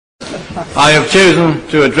I have chosen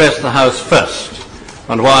to address the House first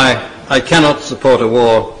on why I cannot support a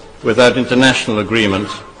war without international agreement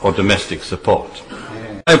or domestic support.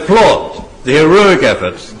 I applaud the heroic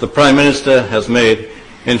efforts the Prime Minister has made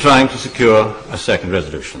in trying to secure a second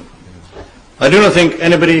resolution. I do not think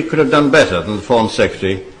anybody could have done better than the Foreign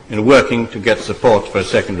Secretary in working to get support for a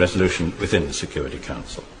second resolution within the Security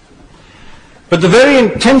Council. But the very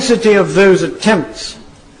intensity of those attempts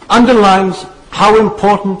underlines how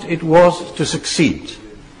important it was to succeed.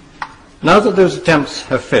 Now that those attempts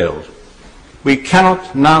have failed, we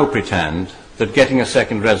cannot now pretend that getting a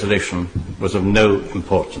second resolution was of no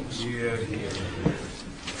importance.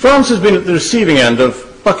 France has been at the receiving end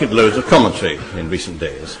of bucket loads of commentary in recent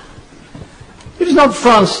days. It is not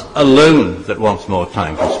France alone that wants more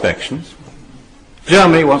time for inspections.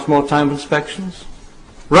 Germany wants more time for inspections.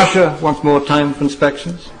 Russia wants more time for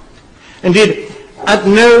inspections. Indeed, at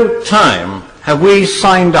no time have we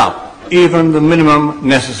signed up even the minimum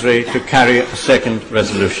necessary to carry a second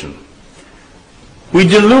resolution. We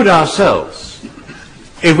delude ourselves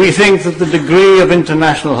if we think that the degree of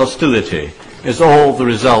international hostility is all the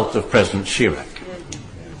result of President Chirac.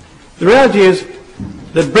 The reality is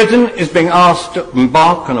that Britain is being asked to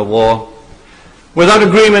embark on a war without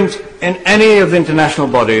agreement in any of the international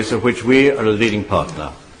bodies of which we are a leading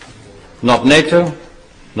partner. Not NATO,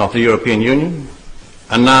 not the European Union,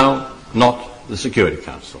 and now not the Security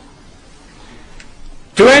Council.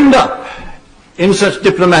 To end up in such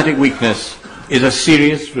diplomatic weakness is a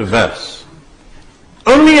serious reverse.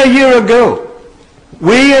 Only a year ago,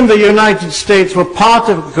 we in the United States were part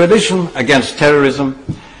of a coalition against terrorism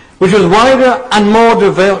which was wider and more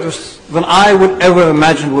diverse than I would ever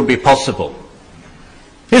imagine would be possible.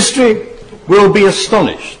 History will be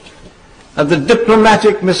astonished at the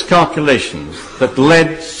diplomatic miscalculations that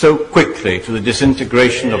led so quickly to the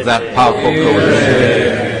disintegration of that powerful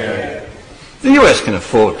coalition. The US can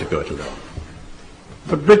afford to go it alone.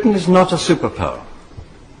 But Britain is not a superpower.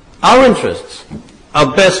 Our interests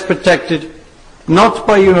are best protected not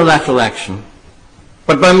by unilateral action,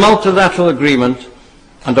 but by multilateral agreement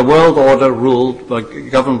and a world order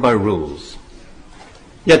governed by rules.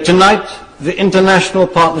 Yet tonight, the international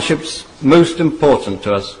partnerships most important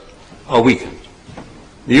to us are weakened.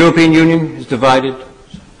 The European Union is divided.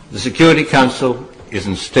 The Security Council is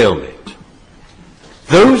in stalemate.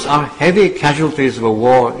 Those are heavy casualties of a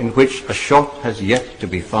war in which a shot has yet to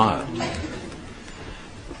be fired.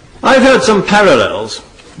 I've heard some parallels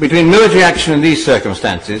between military action in these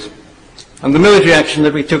circumstances and the military action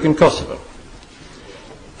that we took in Kosovo.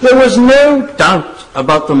 There was no doubt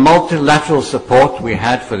about the multilateral support we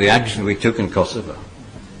had for the action we took in Kosovo.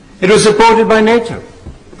 It was supported by NATO.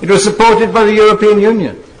 It was supported by the European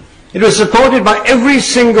Union. It was supported by every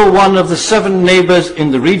single one of the 7 neighbours in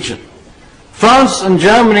the region. France and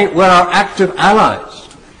Germany were our active allies.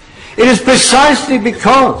 It is precisely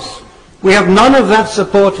because we have none of that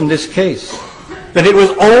support in this case that it was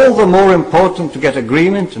all the more important to get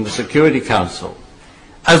agreement in the Security Council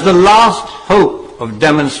as the last hope of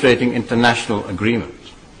demonstrating international agreement.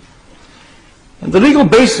 And the legal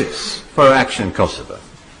basis for our action in Kosovo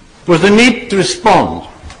was the need to respond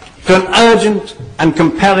to an urgent and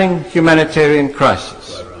compelling humanitarian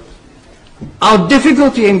crisis. Our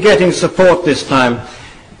difficulty in getting support this time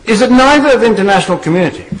is that neither the international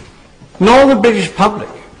community nor the British public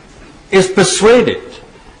is persuaded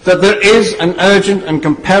that there is an urgent and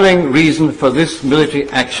compelling reason for this military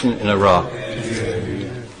action in Iraq.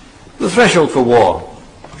 The threshold for war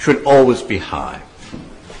should always be high.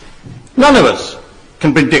 None of us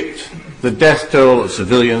can predict the death toll of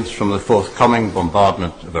civilians from the forthcoming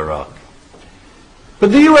bombardment of Iraq.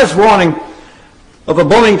 But the US warning of a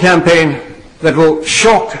bombing campaign that will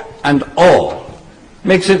shock and awe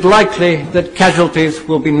makes it likely that casualties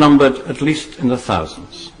will be numbered at least in the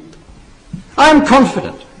thousands. I am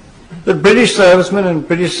confident that British servicemen and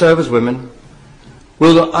British servicewomen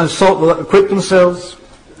will equip themselves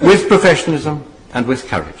with professionalism and with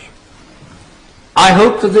courage. I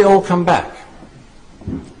hope that they all come back.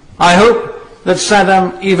 I hope that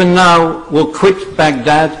Saddam even now will quit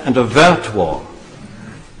Baghdad and avert war.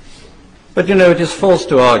 But you know, it is false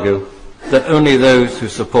to argue that only those who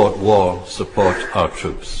support war support our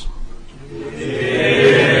troops.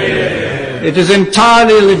 It is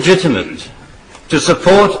entirely legitimate to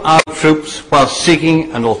support our troops while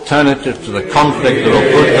seeking an alternative to the conflict that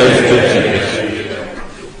will put those troops at risk.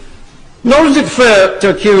 Nor is it fair to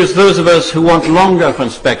accuse those of us who want longer for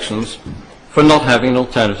inspections for not having an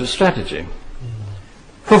alternative strategy.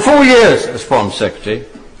 For 4 years as Foreign Secretary,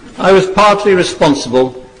 I was partly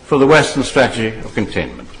responsible for the Western strategy of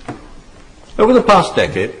containment. Over the past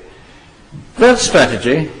decade, that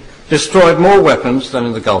strategy destroyed more weapons than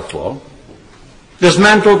in the Gulf War,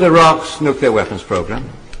 dismantled Iraq's nuclear weapons program,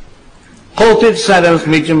 halted Saddam's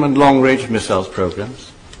medium and long-range missiles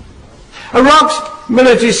programs. Iraq's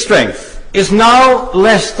military strength is now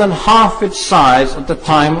less than half its size at the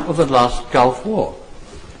time of the last Gulf War.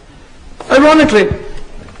 Ironically,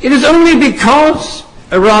 it is only because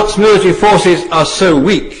Iraq's military forces are so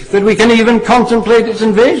weak that we can even contemplate its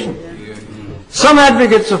invasion. Some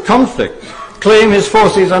advocates of conflict claim his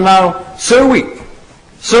forces are now so weak,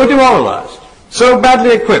 so demoralized, so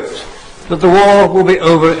badly equipped that the war will be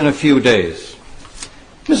over in a few days.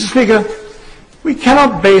 Mr. Speaker, we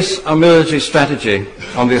cannot base our military strategy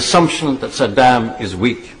on the assumption that Saddam is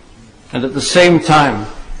weak and at the same time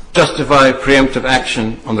justify preemptive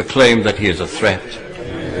action on the claim that he is a threat.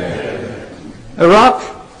 Iraq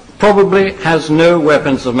probably has no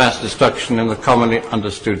weapons of mass destruction in the commonly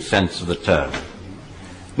understood sense of the term,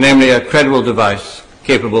 namely a credible device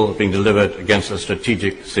capable of being delivered against a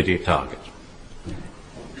strategic city target.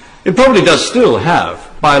 It probably does still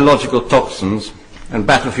have biological toxins and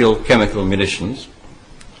battlefield chemical munitions,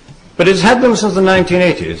 but it's had them since the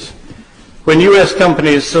 1980s, when US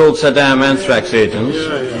companies sold Saddam anthrax agents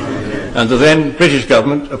and the then British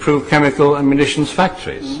government approved chemical and munitions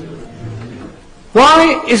factories.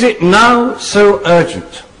 Why is it now so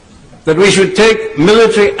urgent that we should take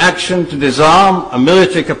military action to disarm a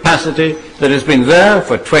military capacity that has been there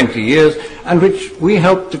for 20 years and which we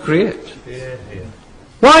helped to create?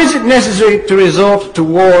 Why is it necessary to resort to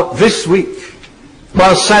war this week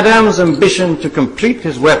while Saddam's ambition to complete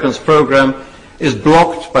his weapons program is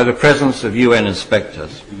blocked by the presence of UN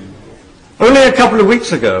inspectors? Only a couple of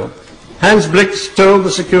weeks ago, Hans Blix told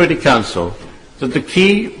the Security Council that the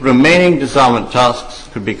key remaining disarmament tasks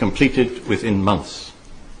could be completed within months.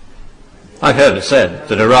 I've heard it said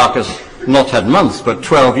that Iraq has not had months but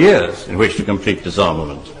 12 years in which to complete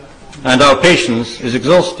disarmament, and our patience is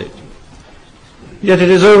exhausted. Yet it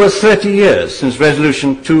is over 30 years since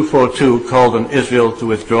Resolution 242 called on Israel to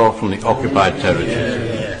withdraw from the occupied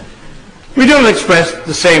territories. We don't express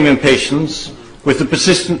the same impatience with the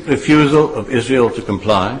persistent refusal of Israel to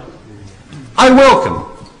comply. I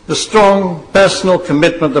welcome the strong personal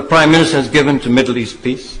commitment the Prime Minister has given to Middle East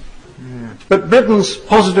peace. But Britain's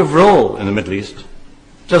positive role in the Middle East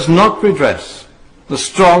does not redress the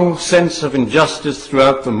strong sense of injustice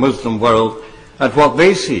throughout the Muslim world at what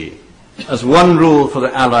they see as one rule for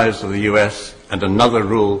the allies of the US and another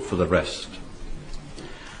rule for the rest.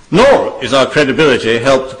 Nor is our credibility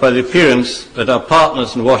helped by the appearance that our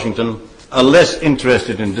partners in Washington are less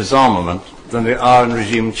interested in disarmament than they are in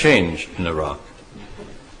regime change in Iraq.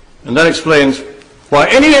 And that explains why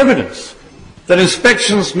any evidence that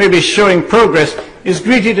inspections may be showing progress is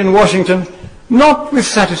greeted in Washington not with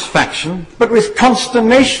satisfaction, but with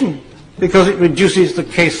consternation, because it reduces the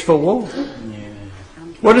case for war.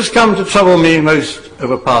 What has come to trouble me most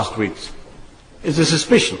over past weeks is the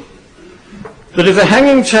suspicion that if the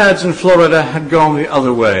hanging chads in Florida had gone the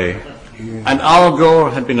other way and Al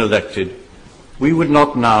Gore had been elected, we would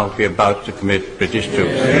not now be about to commit British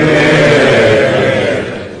troops.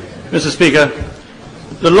 Mr. Speaker,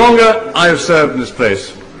 the longer I have served in this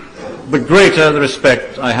place, the greater the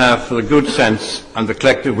respect I have for the good sense and the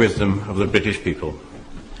collective wisdom of the British people.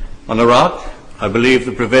 On Iraq, I believe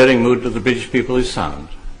the prevailing mood of the British people is sound.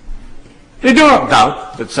 They do not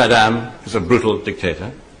doubt that Saddam is a brutal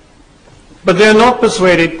dictator, but they are not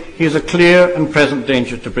persuaded he is a clear and present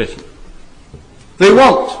danger to Britain. They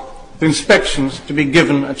want the inspections to be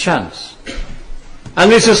given a chance,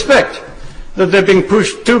 and they suspect that they're being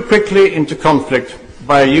pushed too quickly into conflict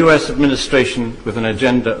by a US administration with an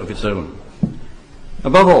agenda of its own.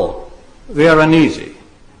 Above all, they are uneasy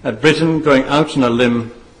at Britain going out on a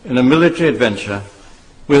limb in a military adventure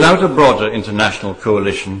without a broader international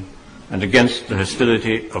coalition and against the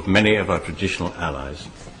hostility of many of our traditional allies.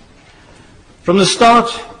 From the start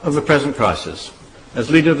of the present crisis, as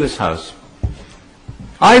leader of this House,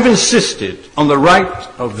 I've insisted on the right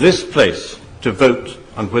of this place to vote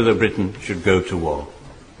on whether Britain should go to war.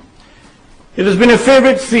 It has been a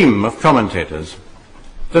favourite theme of commentators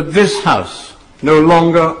that this House no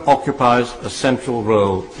longer occupies a central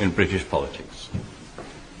role in British politics.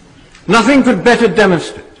 Nothing could better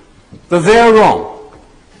demonstrate that they are wrong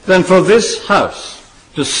than for this House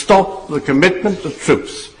to stop the commitment of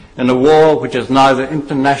troops in a war which has neither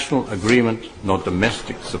international agreement nor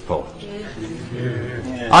domestic support.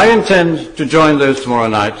 I intend to join those tomorrow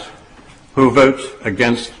night who vote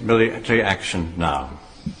against military action now.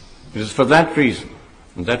 It is for that reason,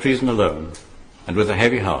 and that reason alone, and with a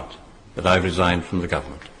heavy heart, that I have resigned from the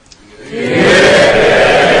government.